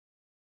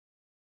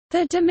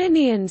The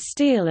Dominion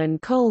Steel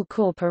and Coal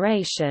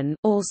Corporation,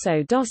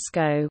 also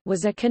DOSCO,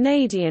 was a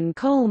Canadian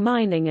coal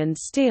mining and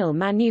steel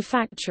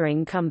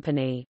manufacturing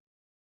company.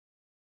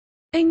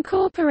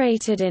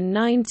 Incorporated in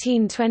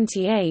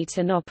 1928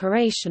 and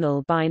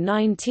operational by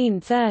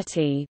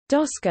 1930,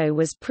 DOSCO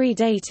was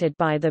predated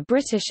by the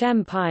British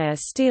Empire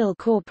Steel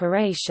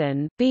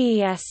Corporation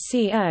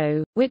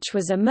 (BESCO), which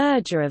was a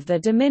merger of the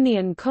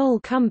Dominion Coal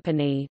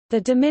Company, the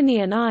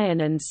Dominion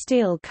Iron and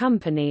Steel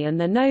Company and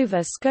the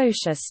Nova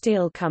Scotia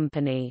Steel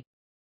Company.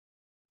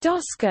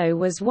 DOSCO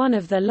was one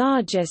of the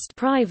largest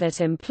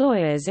private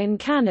employers in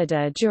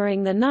Canada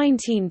during the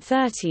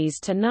 1930s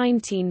to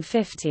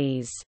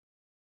 1950s.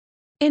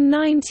 In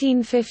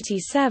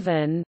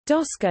 1957,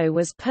 DOSCO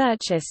was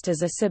purchased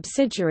as a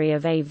subsidiary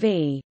of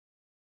A.V.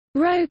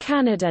 Rowe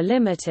Canada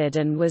Limited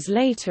and was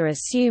later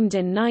assumed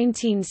in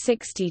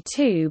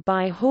 1962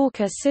 by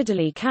Hawker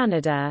Siddeley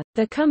Canada.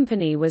 The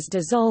company was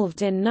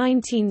dissolved in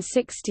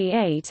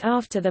 1968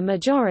 after the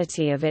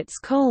majority of its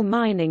coal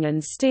mining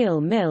and steel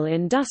mill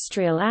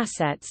industrial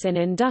assets in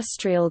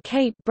industrial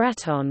Cape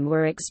Breton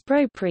were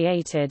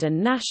expropriated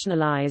and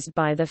nationalized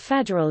by the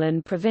federal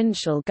and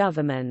provincial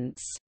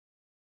governments.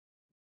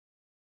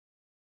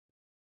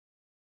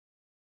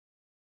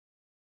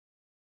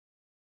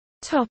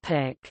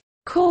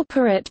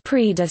 Corporate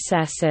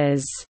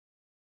predecessors.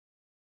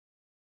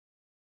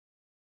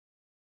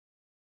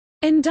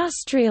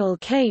 Industrial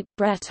Cape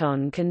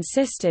Breton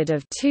consisted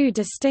of two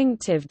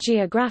distinctive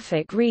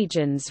geographic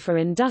regions for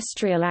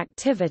industrial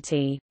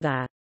activity,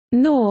 the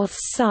north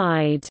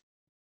side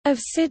of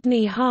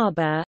Sydney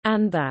Harbour,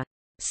 and the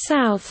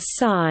south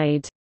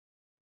side.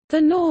 The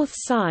north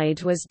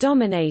side was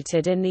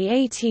dominated in the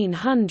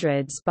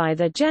 1800s by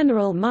the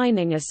General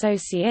Mining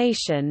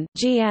Association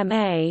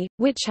 (GMA),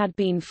 which had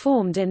been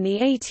formed in the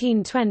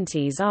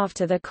 1820s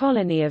after the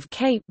colony of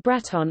Cape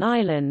Breton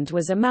Island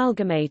was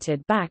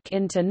amalgamated back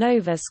into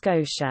Nova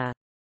Scotia.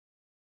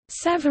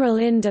 Several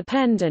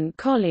independent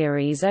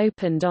collieries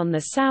opened on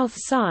the south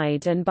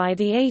side, and by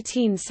the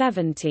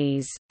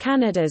 1870s,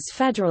 Canada's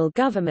federal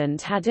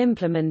government had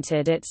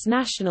implemented its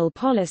national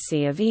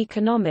policy of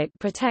economic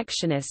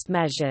protectionist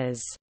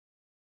measures.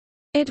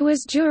 It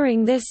was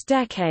during this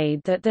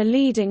decade that the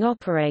leading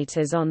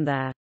operators on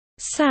the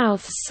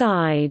south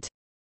side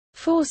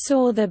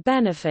foresaw the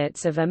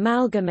benefits of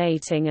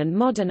amalgamating and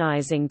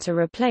modernizing to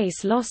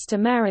replace lost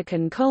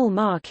American coal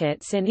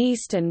markets in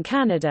eastern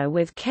Canada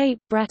with Cape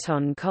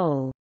Breton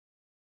coal.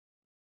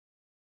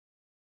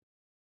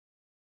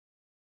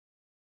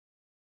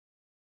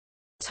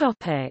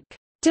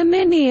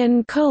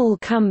 Dominion Coal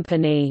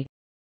Company.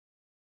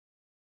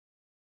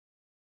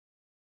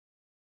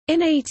 In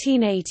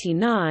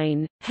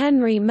 1889,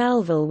 Henry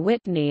Melville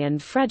Whitney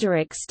and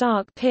Frederick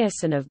Stark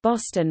Pearson of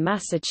Boston,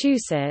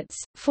 Massachusetts,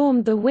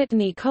 formed the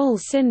Whitney Coal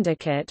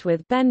Syndicate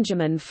with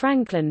Benjamin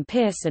Franklin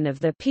Pearson of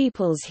the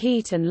People's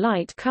Heat and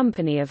Light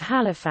Company of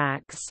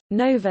Halifax,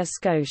 Nova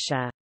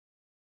Scotia.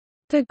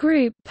 The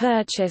group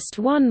purchased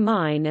one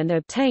mine and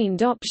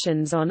obtained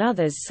options on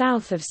others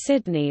south of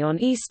Sydney on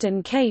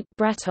eastern Cape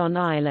Breton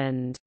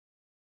Island.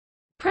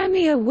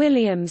 Premier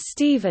William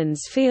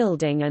Stevens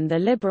Fielding and the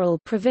Liberal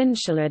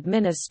provincial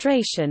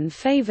administration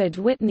favoured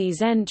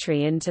Whitney's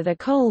entry into the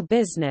coal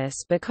business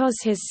because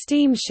his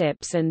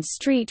steamships and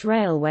street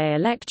railway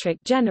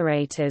electric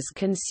generators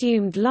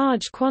consumed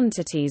large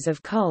quantities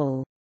of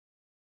coal.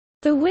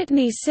 The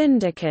Whitney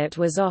Syndicate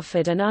was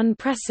offered an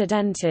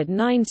unprecedented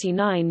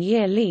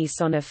 99-year lease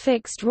on a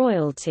fixed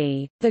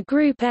royalty. The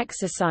group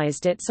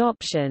exercised its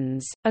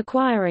options,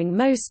 acquiring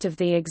most of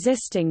the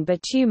existing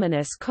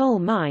bituminous coal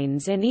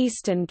mines in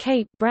eastern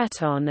Cape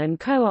Breton and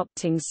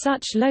co-opting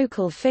such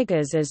local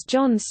figures as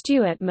John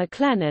Stuart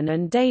McLennan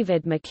and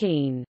David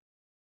McKean.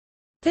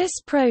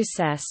 This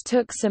process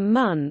took some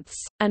months,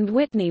 and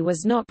Whitney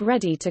was not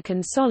ready to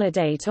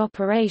consolidate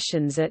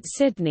operations at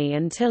Sydney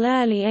until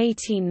early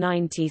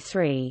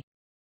 1893.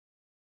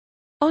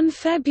 On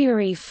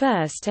February 1,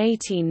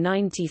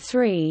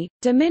 1893,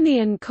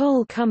 Dominion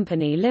Coal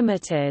Company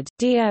Limited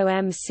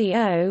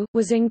 (DOMCO)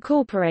 was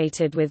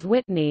incorporated with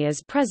Whitney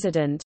as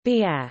president,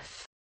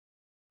 B.F.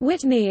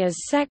 Whitney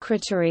as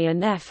secretary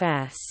and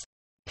F.S.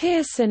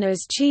 Pearson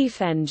as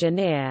chief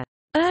engineer.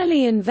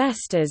 Early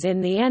investors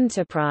in the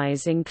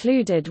enterprise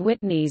included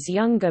Whitney's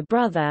younger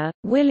brother,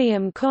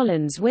 William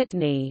Collins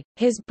Whitney,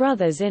 his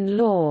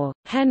brothers-in-law,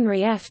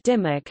 Henry F.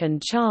 Dimmock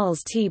and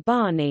Charles T.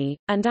 Barney,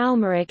 and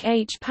Almeric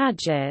H.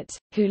 Paget,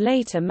 who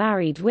later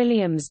married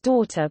William's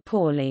daughter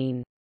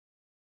Pauline.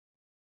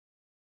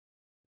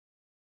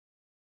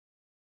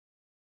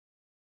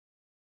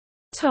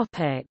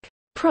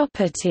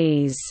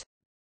 Properties.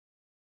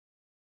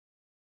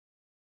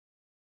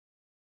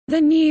 The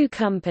new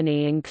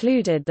company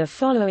included the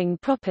following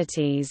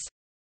properties: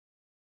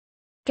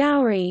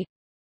 Gowrie,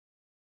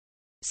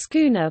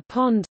 Schooner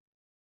Pond,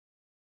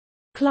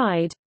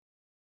 Clyde,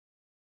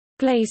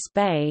 Glace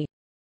Bay,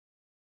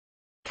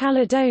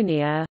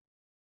 Caledonia,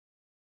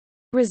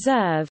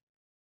 Reserve,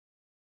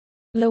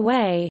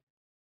 Leway,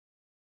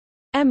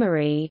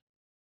 Emery,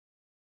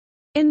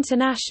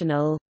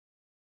 International,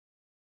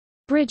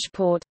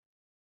 Bridgeport,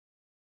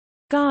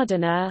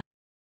 Gardiner,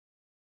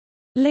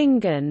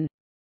 Lingen,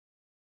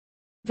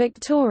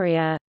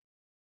 Victoria,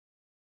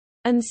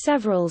 and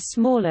several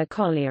smaller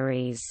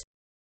collieries.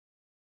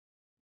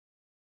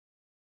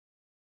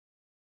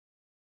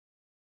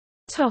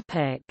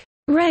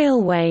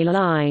 Railway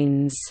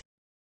lines.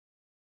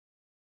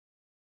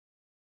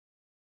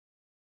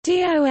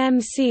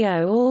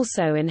 DOMCO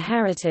also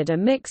inherited a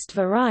mixed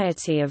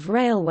variety of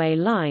railway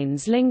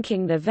lines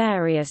linking the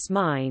various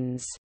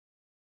mines.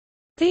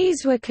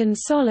 These were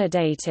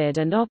consolidated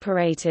and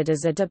operated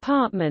as a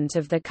department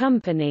of the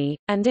company,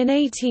 and in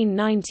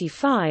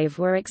 1895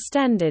 were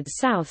extended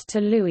south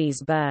to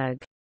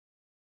Louisburg.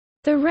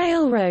 The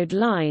railroad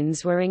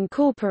lines were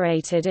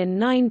incorporated in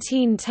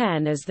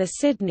 1910 as the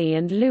Sydney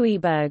and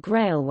Louisburg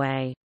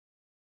Railway.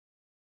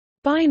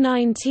 By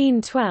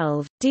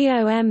 1912,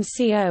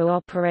 DOMCO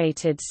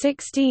operated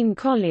 16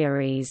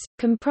 collieries,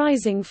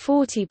 comprising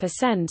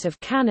 40% of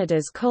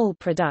Canada's coal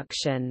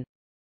production.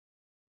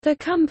 The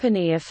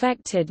company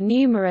effected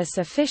numerous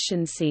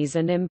efficiencies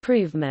and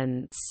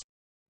improvements.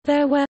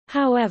 There were,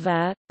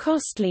 however,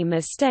 costly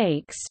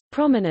mistakes,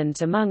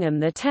 prominent among them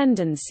the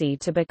tendency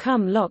to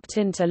become locked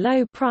into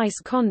low-price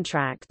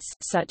contracts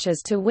such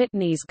as to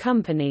Whitney's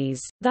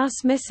companies,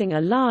 thus missing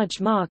a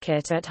large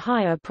market at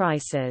higher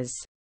prices.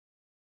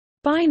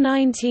 By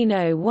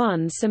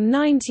 1901 some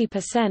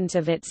 90%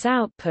 of its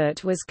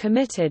output was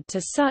committed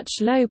to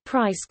such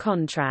low-price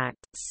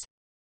contracts.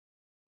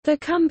 The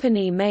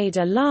company made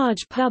a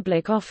large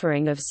public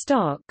offering of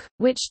stock,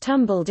 which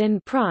tumbled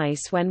in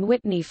price when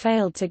Whitney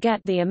failed to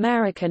get the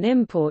American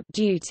import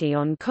duty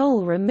on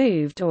coal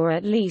removed or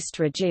at least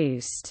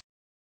reduced.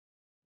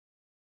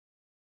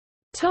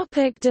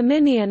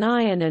 Dominion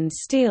Iron and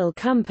Steel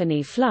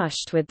Company.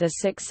 Flushed with the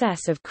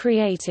success of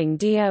creating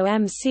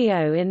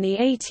DOMCO in the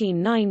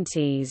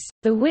 1890s,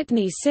 the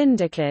Whitney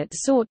Syndicate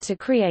sought to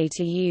create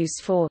a use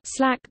for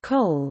slack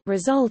coal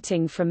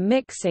resulting from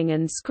mixing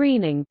and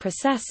screening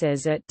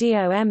processes at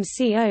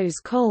DOMCO's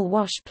coal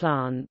wash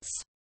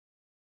plants.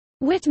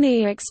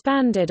 Whitney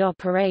expanded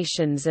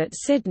operations at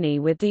Sydney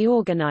with the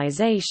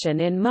organisation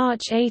in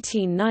March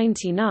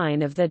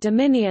 1899 of the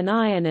Dominion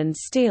Iron and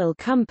Steel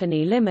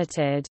Company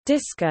Limited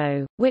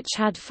 (DISCO), which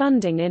had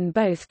funding in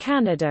both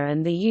Canada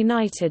and the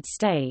United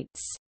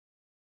States.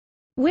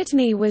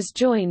 Whitney was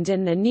joined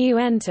in the new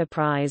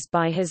enterprise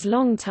by his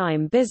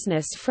longtime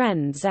business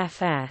friends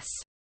F.S.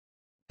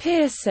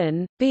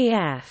 Pearson,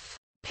 B.F.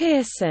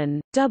 Pearson,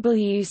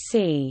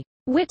 W.C.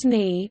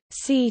 Whitney,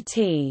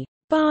 C.T.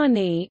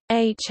 Barney,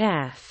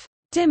 H.F.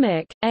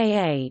 Dimmock,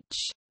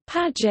 A.H.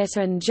 Paget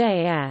and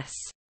J.S.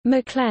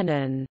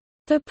 McLennan.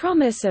 The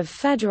promise of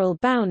federal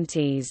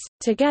bounties,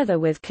 together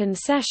with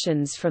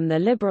concessions from the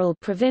liberal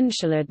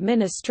provincial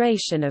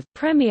administration of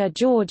Premier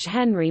George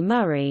Henry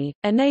Murray,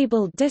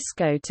 enabled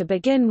DISCO to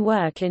begin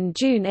work in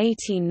June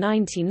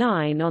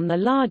 1899 on the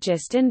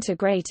largest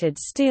integrated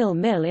steel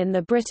mill in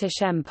the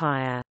British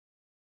Empire.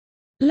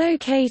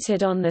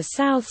 Located on the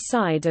south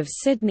side of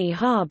Sydney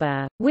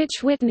Harbour,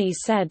 which Whitney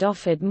said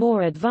offered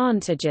more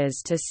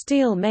advantages to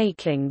steel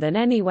making than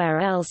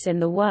anywhere else in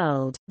the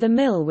world, the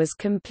mill was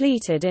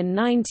completed in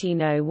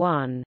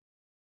 1901.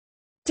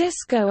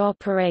 DISCO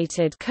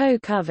operated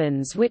coke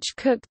ovens which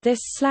cooked this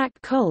slack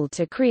coal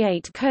to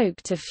create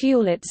coke to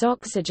fuel its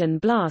oxygen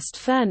blast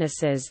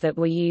furnaces that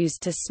were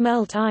used to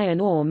smelt iron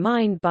ore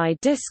mined by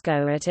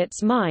DISCO at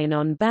its mine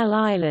on Bell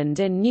Island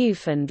in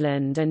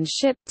Newfoundland and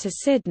shipped to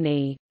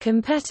Sydney.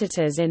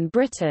 Competitors in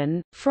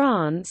Britain,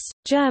 France,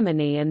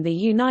 Germany and the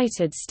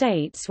United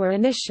States were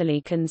initially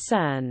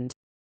concerned.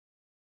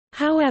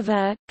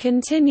 However,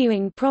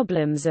 continuing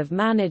problems of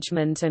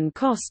management and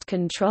cost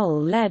control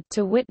led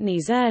to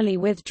Whitney's early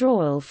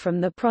withdrawal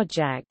from the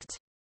project.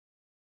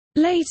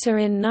 Later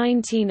in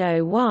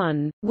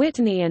 1901,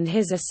 Whitney and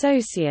his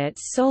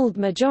associates sold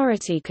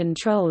majority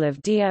control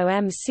of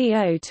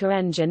DOMCO to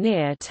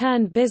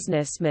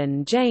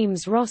engineer-turned-businessman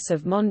James Ross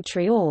of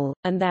Montreal,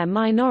 and their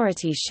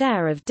minority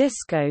share of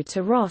DISCO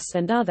to Ross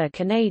and other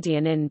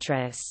Canadian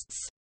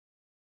interests.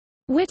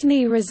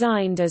 Whitney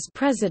resigned as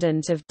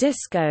president of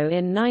DISCO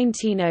in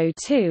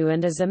 1902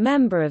 and as a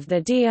member of the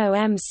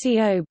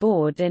DOMCO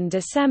board in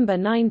December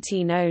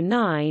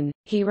 1909.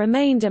 He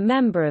remained a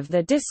member of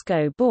the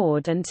DISCO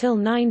board until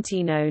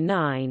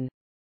 1909.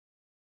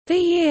 The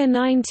year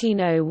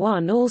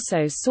 1901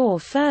 also saw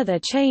further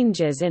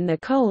changes in the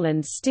coal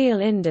and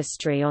steel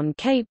industry on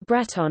Cape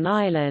Breton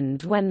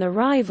Island when the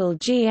rival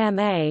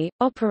GMA,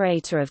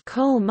 operator of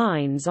coal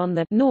mines on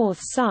the north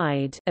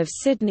side of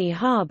Sydney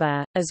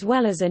Harbour, as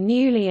well as a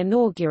newly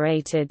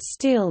inaugurated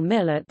steel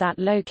mill at that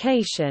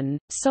location,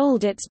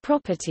 sold its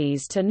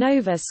properties to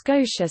Nova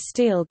Scotia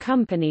Steel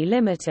Company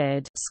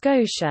Limited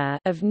 (Scotia)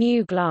 of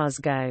New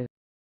Glasgow.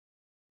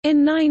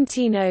 In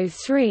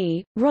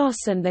 1903,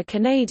 Ross and the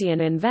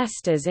Canadian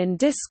investors in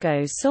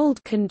DISCO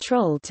sold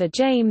control to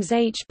James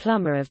H.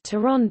 Plummer of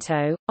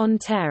Toronto,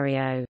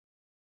 Ontario.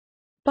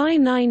 By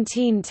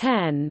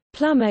 1910,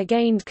 Plummer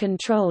gained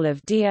control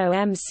of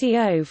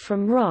DOMCO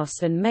from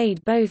Ross and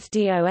made both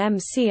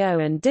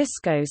DOMCO and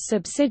DISCO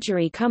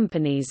subsidiary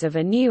companies of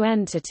a new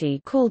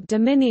entity called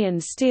Dominion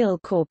Steel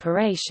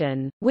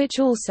Corporation, which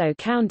also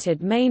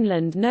counted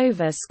mainland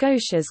Nova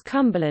Scotia's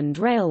Cumberland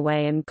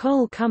Railway and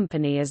Coal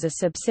Company as a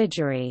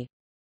subsidiary.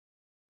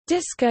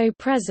 DISCO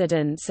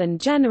presidents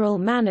and general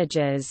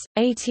managers,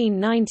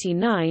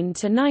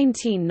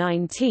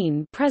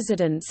 1899–1919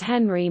 Presidents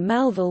Henry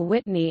Melville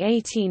Whitney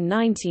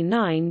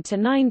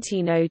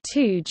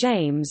 1899–1902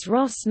 James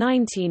Ross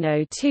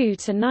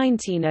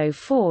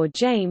 1902–1904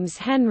 James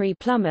Henry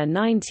Plummer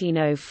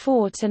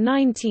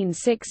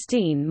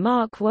 1904–1916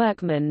 Mark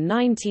Workman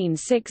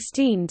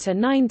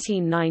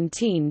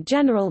 1916–1919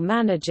 General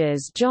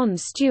managers John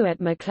Stuart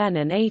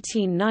McLennan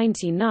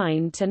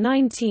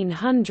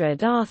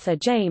 1899–1900 Arthur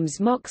James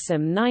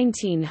Moxham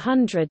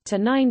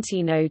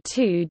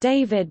 1900–1902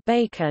 David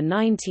Baker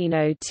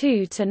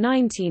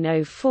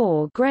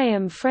 1902–1904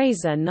 Graham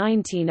Fraser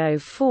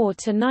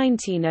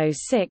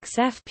 1904–1906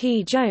 F.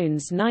 P.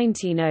 Jones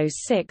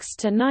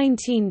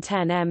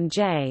 1906–1910 M.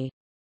 J.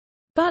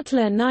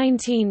 Butler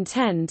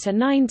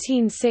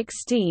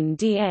 1910–1916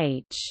 D.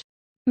 H.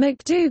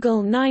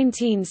 McDougall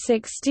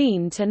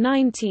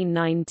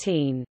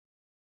 1916–1919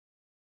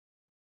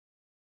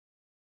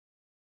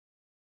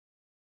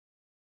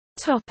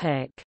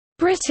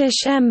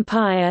 British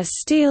Empire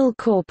Steel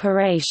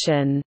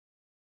Corporation.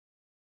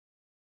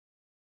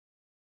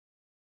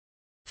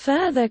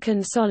 Further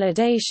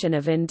consolidation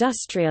of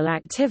industrial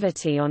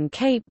activity on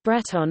Cape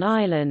Breton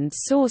Island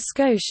saw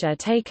Scotia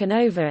taken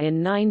over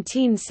in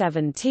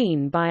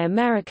 1917 by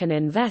American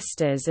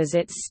investors as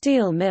its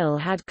steel mill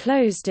had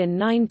closed in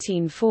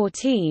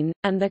 1914,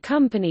 and the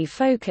company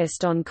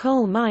focused on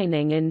coal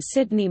mining in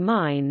Sydney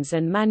mines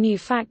and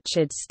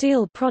manufactured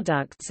steel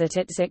products at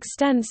its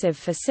extensive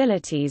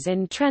facilities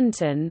in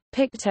Trenton,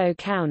 Pictou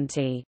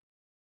County.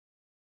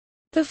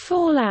 The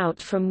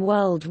fallout from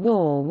World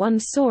War I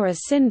saw a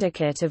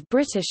syndicate of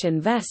British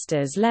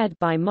investors led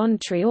by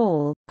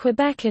Montreal,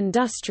 Quebec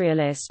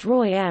industrialist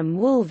Roy M.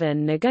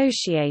 Woolven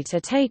negotiate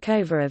a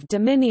takeover of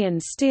Dominion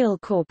Steel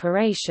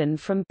Corporation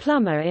from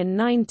Plummer in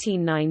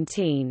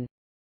 1919.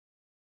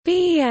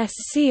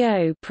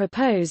 BESCO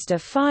proposed a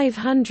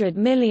 $500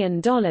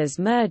 million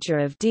merger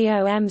of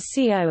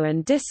DOMCO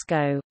and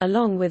DISCO,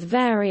 along with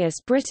various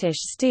British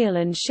steel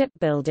and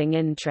shipbuilding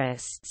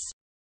interests.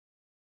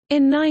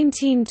 In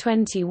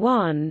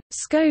 1921,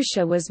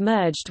 Scotia was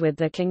merged with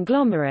the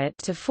conglomerate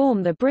to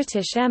form the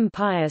British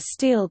Empire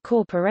Steel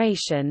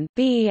Corporation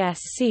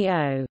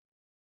 (BESCO).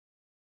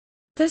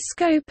 The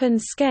scope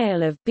and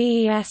scale of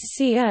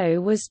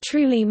BESCO was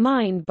truly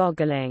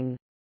mind-boggling.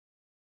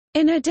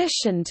 In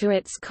addition to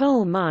its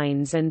coal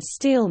mines and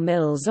steel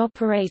mills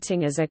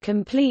operating as a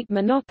complete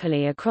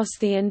monopoly across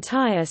the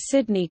entire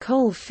Sydney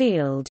coal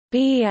field,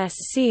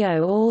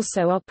 BESCO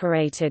also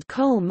operated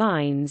coal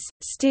mines,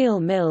 steel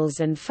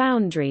mills and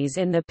foundries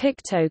in the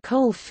Pictou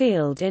coal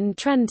field in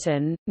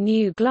Trenton,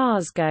 New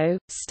Glasgow,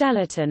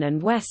 Stellarton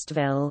and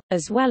Westville,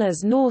 as well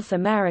as North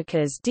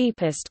America's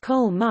deepest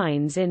coal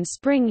mines in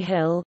Spring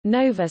Hill,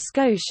 Nova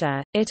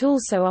Scotia. It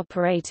also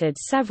operated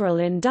several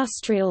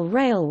industrial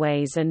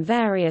railways and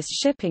various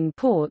shipping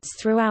ports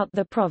throughout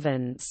the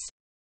province.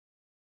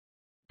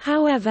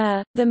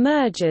 However, the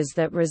mergers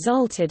that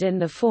resulted in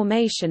the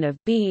formation of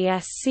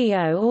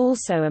BESCO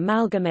also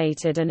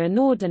amalgamated an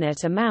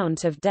inordinate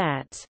amount of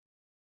debt.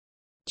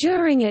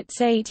 During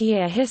its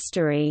 8-year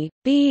history,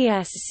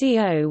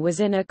 BESCO was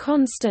in a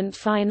constant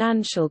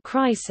financial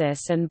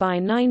crisis and by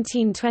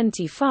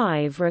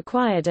 1925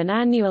 required an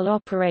annual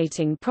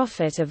operating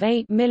profit of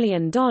 $8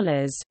 million,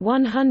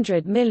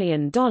 $100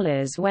 million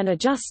when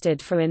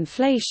adjusted for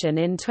inflation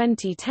in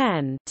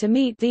 2010, to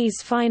meet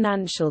these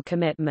financial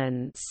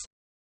commitments.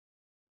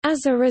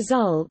 As a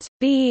result,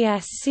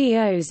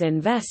 BESCO's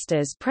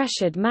investors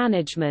pressured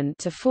management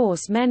to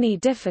force many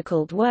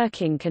difficult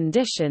working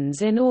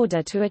conditions in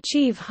order to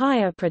achieve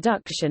higher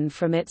production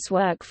from its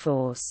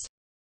workforce.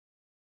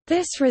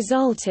 This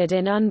resulted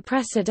in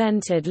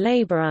unprecedented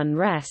labor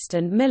unrest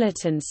and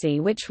militancy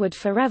which would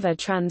forever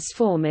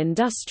transform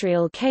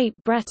industrial Cape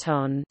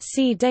Breton.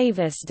 See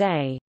Davis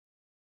Day.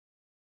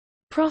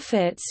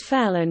 Profits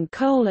fell and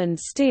coal and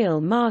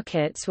steel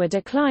markets were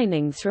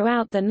declining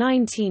throughout the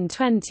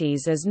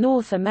 1920s as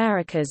North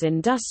America's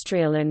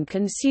industrial and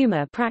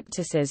consumer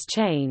practices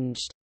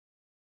changed.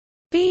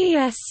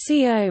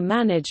 BESCO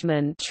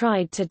management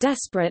tried to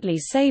desperately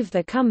save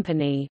the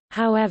company,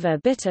 however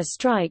bitter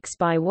strikes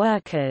by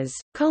workers,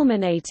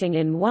 culminating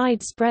in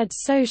widespread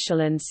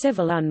social and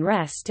civil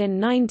unrest in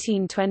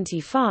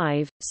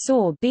 1925,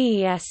 saw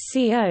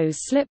BESCO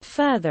slip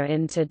further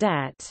into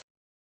debt.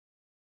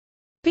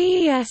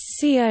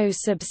 BESCO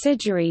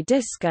subsidiary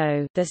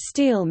DISCO, the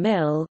steel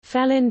mill,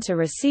 fell into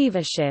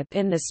receivership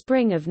in the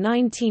spring of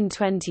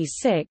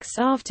 1926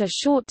 after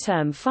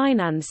short-term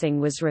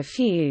financing was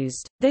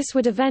refused. This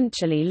would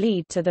eventually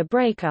lead to the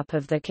breakup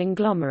of the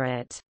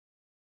conglomerate.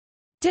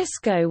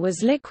 DOSCO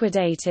was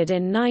liquidated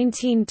in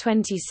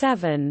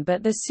 1927,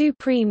 but the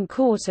Supreme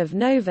Court of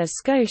Nova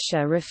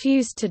Scotia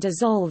refused to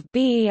dissolve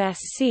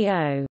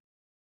BESCO.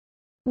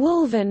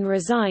 Wolven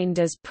resigned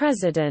as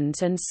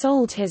president and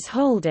sold his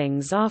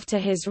holdings after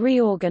his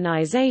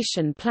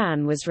reorganization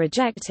plan was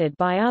rejected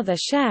by other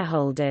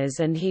shareholders,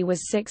 and he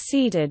was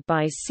succeeded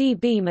by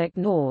C.B.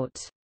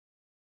 McNaught.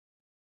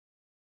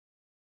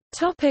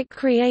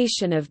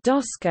 Creation of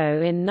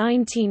DOSCO. In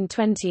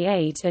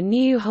 1928, a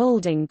new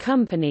holding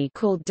company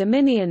called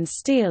Dominion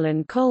Steel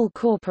and Coal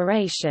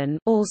Corporation,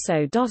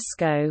 also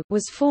DOSCO,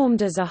 was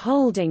formed as a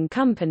holding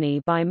company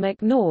by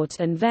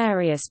McNaught and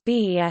various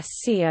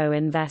BESCO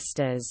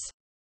investors.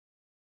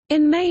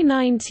 In May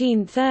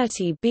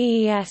 1930,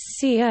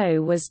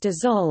 BESCO was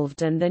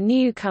dissolved and the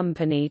new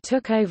company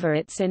took over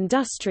its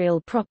industrial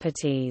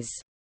properties.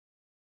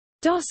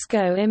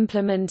 DOSCO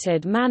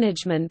implemented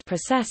management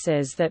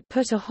processes that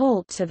put a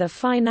halt to the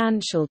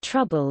financial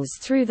troubles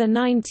through the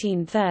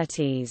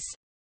 1930s.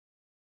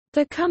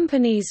 The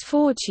company's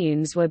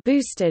fortunes were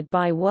boosted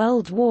by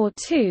World War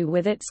II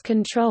with its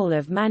control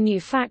of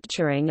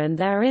manufacturing and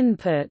their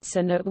inputs,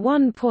 and at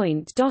one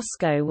point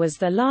DOSCO was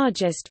the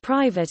largest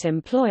private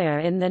employer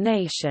in the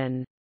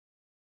nation.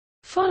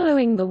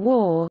 Following the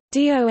war,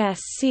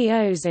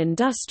 DOSCO's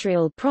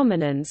industrial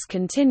prominence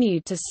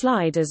continued to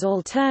slide as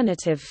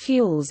alternative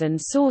fuels and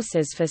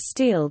sources for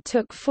steel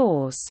took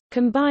force,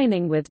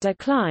 combining with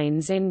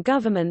declines in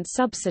government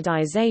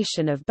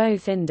subsidization of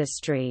both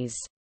industries.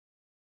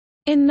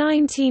 In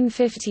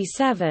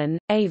 1957,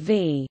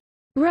 A.V.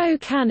 Rowe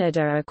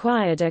Canada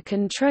acquired a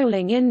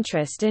controlling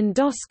interest in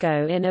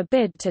DOSCO in a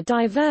bid to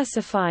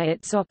diversify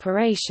its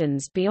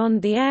operations beyond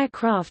the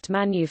aircraft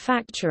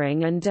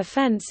manufacturing and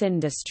defense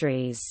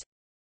industries.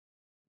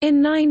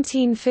 In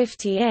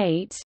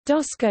 1958,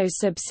 DOSCO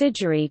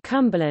subsidiary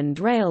Cumberland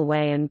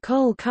Railway and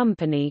Coal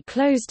Company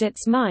closed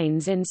its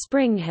mines in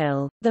Spring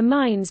Hill, the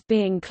mines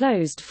being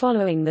closed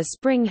following the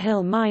Spring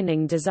Hill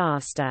mining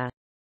disaster.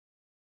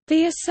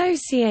 The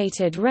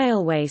Associated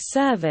Railway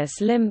service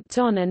limped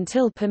on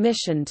until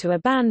permission to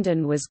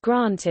abandon was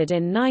granted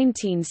in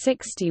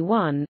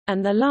 1961,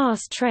 and the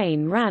last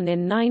train ran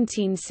in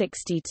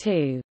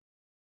 1962.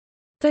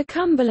 The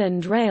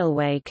Cumberland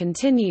Railway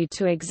continued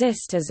to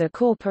exist as a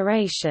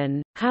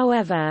corporation,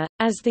 however,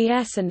 as the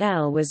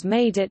S&L was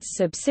made its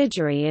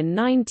subsidiary in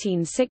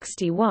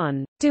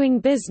 1961, doing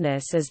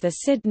business as the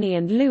Sydney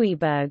and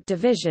Louisbourg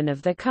division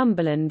of the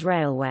Cumberland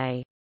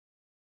Railway.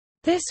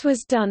 This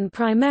was done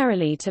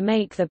primarily to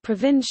make the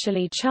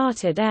provincially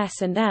chartered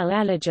S&L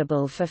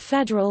eligible for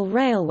federal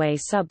railway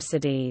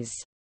subsidies.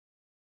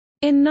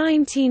 In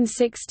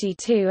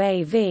 1962,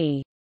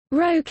 A.V.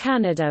 Rowe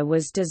Canada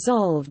was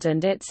dissolved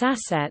and its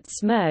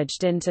assets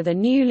merged into the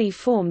newly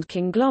formed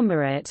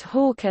conglomerate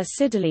Hawker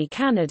Siddeley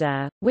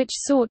Canada, which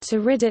sought to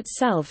rid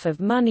itself of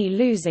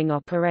money-losing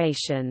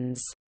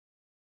operations.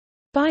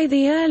 By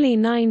the early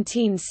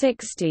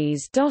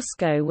 1960s,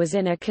 DOSCO was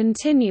in a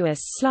continuous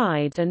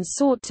slide and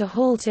sought to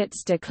halt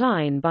its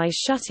decline by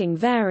shutting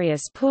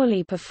various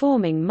poorly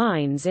performing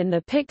mines in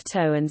the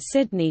Pictou and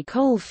Sydney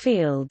coal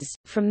fields,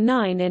 from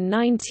 9 in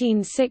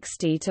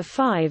 1960 to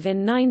 5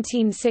 in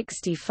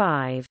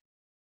 1965.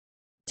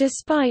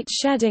 Despite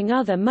shedding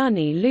other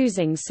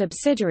money-losing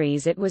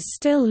subsidiaries, it was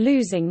still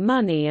losing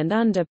money and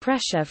under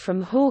pressure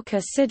from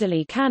Hawker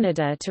Siddeley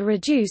Canada to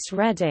reduce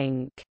red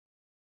ink.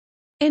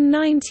 In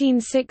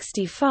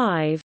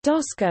 1965,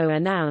 DOSCO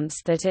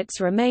announced that its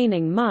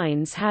remaining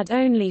mines had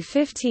only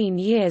 15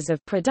 years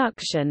of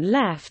production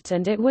left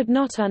and it would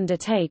not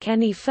undertake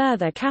any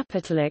further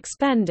capital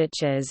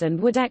expenditures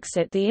and would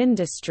exit the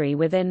industry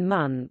within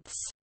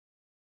months.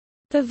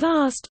 The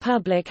vast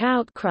public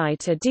outcry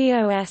to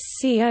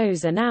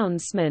DOSCO's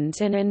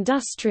announcement in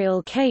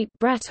industrial Cape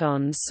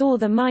Breton saw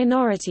the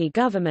minority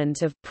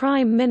government of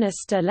Prime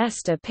Minister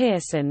Lester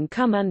Pearson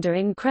come under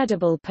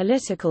incredible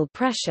political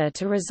pressure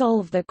to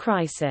resolve the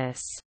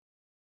crisis.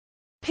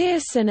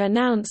 Pearson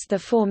announced the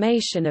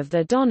formation of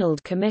the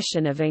Donald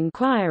Commission of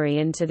Inquiry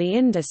into the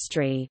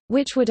Industry,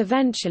 which would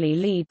eventually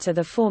lead to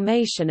the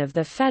formation of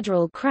the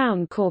Federal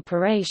Crown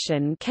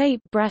Corporation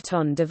Cape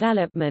Breton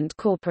Development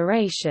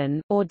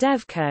Corporation, or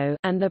DevCo,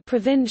 and the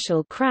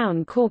Provincial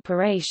Crown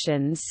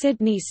Corporation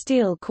Sydney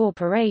Steel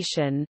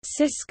Corporation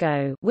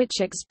 (Cisco),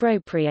 which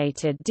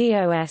expropriated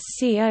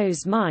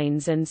DOSCO's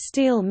mines and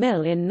steel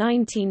mill in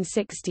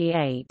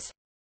 1968.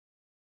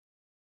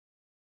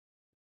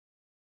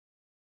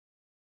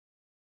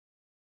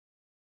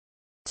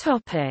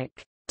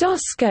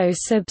 DOSCO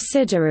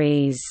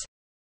subsidiaries.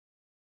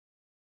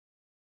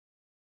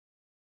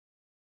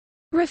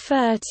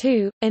 Refer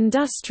to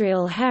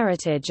Industrial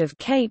Heritage of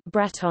Cape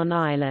Breton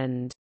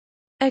Island.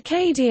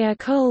 Acadia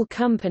Coal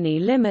Company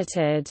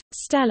Limited,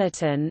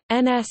 Stellarton,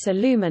 NS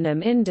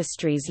Aluminum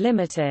Industries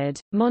Limited,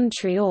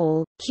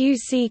 Montreal,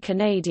 QC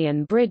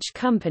Canadian Bridge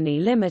Company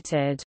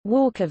Limited,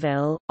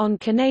 Walkerville, on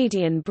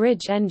Canadian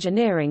Bridge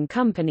Engineering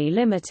Company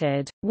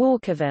Limited,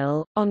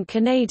 Walkerville, on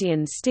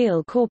Canadian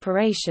Steel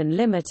Corporation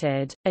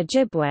Limited,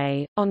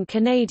 Ojibwe, on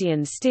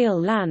Canadian Steel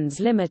Lands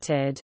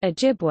Limited,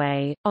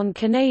 Ojibwe, on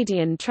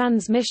Canadian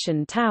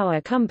Transmission Tower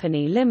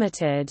Company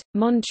Limited,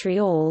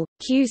 Montreal,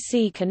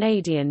 QC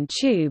Canadian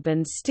Tube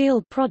and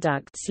Steel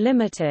Products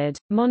Limited,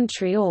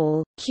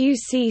 Montreal,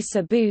 QC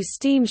Cebu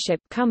Steamship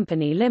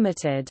Company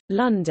Limited,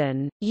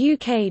 London,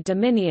 UK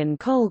Dominion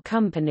Coal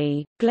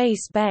Company,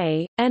 Glace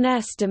Bay,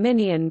 NS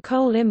Dominion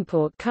Coal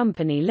Import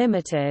Company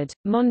Limited,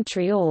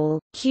 Montreal,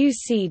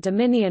 QC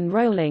Dominion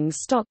Rolling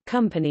Stock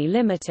Company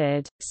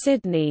Limited,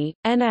 Sydney,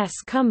 NS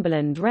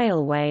Cumberland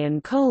Railway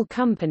and Coal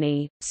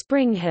Company,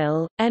 Spring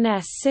Hill,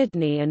 NS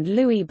Sydney and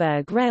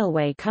Louisburg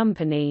Railway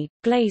Company,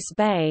 Glace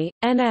Bay,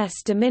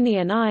 NS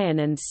Dominion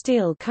Iron and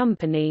Steel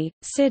Company,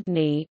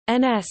 Sydney,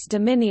 NS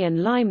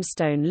Dominion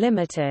Limestone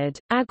Limited,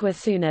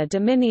 Aguathuna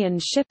Dominion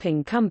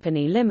Shipping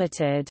Company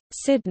Limited,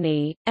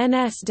 Sydney,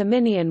 NS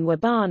Dominion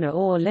Wabana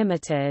Ore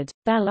Limited,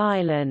 Bell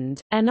Island,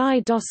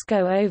 NI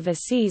DOSCO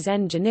Overseas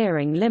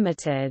Engineering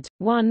Limited,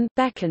 1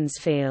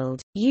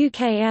 Beaconsfield,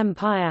 UK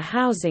Empire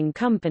Housing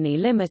Company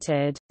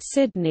Limited,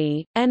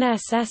 Sydney,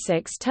 NS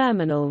Essex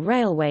Terminal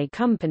Railway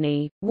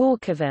Company,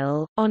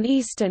 Walkerville, on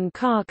Eastern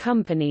Car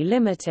Company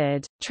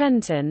Limited,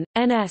 Trenton,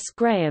 NS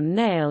Graham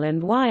Nail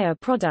and Wire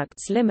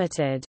Products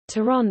Limited,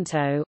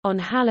 Toronto, on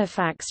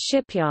Halifax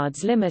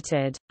Shipyards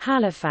Limited,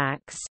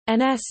 Halifax,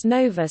 NS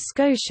Nova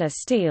Scotia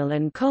Steel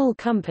and Coal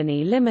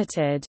Company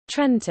Limited,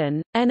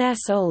 Trenton,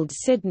 NS Old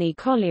Sydney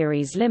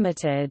Collieries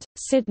Limited,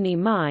 Sydney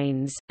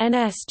Mines,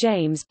 NS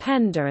James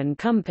Pender and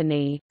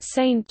Company,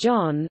 St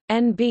John,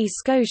 NB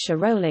Scotia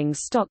Rolling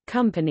Stock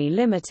Company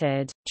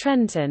Limited,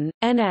 Trenton,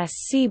 NS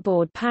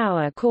Seaboard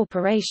Power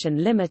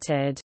Corporation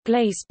Limited,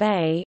 Glace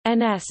Bay,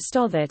 NS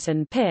Stothert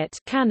and Pitt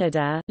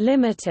Canada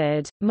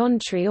Limited,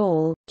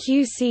 Montreal,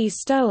 QC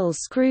Stowell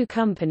Screw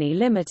Company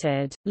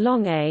Limited,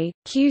 Longueuil,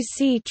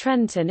 QC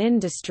Trenton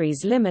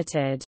Industries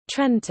Limited,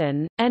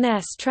 Trenton,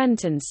 NS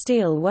Trenton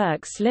Steel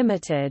Works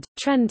Limited,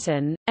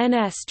 Trenton,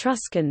 NS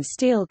Truscon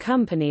Steel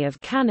Company of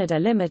Canada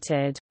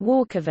Limited,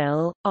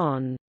 Walkerville,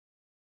 on.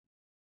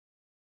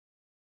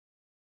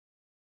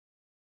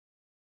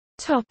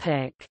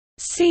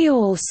 See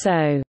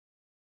also: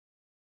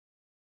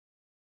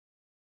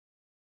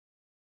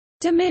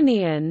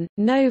 Dominion,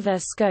 Nova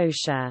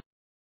Scotia.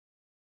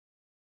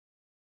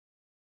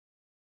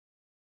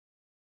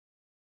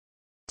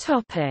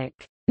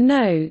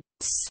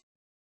 Notes.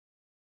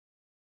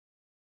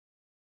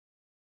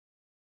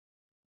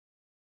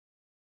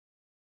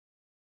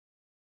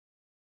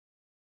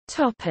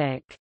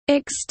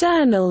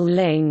 External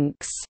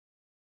links.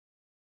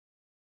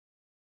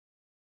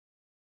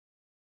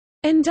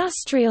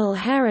 Industrial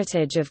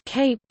heritage of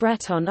Cape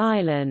Breton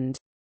Island.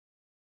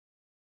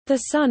 The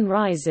Sun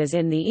Rises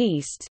in the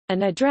East,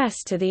 an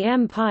address to the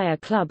Empire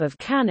Club of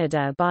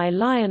Canada by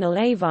Lionel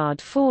Avard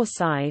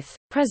Forsyth,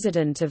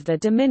 President of the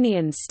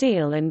Dominion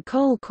Steel and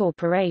Coal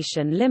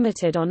Corporation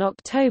Limited on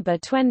October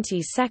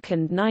 22,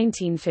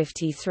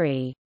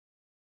 1953.